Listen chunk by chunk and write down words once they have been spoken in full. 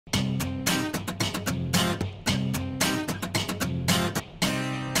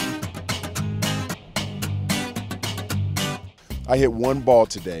I hit one ball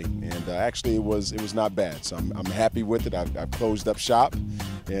today, and actually it was not bad. So I'm happy with it. I've closed up shop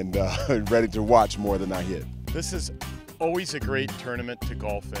and ready to watch more than I hit. This is always a great tournament to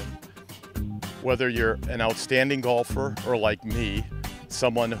golf in. Whether you're an outstanding golfer or like me,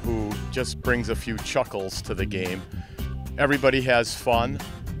 someone who just brings a few chuckles to the game, everybody has fun.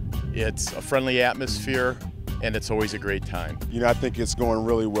 It's a friendly atmosphere, and it's always a great time. You know, I think it's going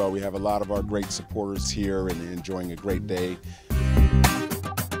really well. We have a lot of our great supporters here and enjoying a great day.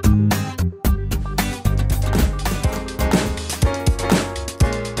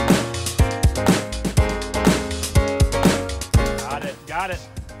 Got it.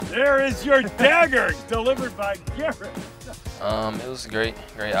 There is your dagger delivered by Garrett. It was a great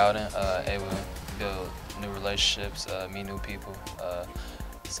outing. Able to build new relationships, meet new people.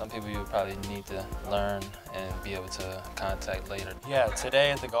 Some people you would probably need to learn and be able to contact later. Yeah,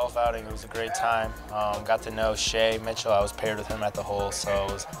 today at the golf outing, it was a great time. Got to know Shay Mitchell. I was paired with him at the hole, so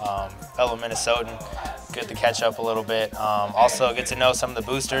it was fellow Minnesotan. Good to catch up a little bit. Also get to know some of the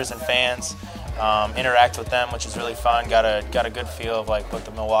boosters and fans, interact with them, which is really fun. Got a good feel of like what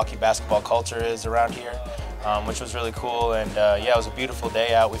the Milwaukee basketball culture is around here. Which was really cool, and yeah, it was a beautiful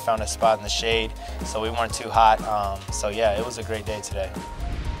day out. We found a spot in the shade, so we weren't too hot. So yeah, it was a great day today.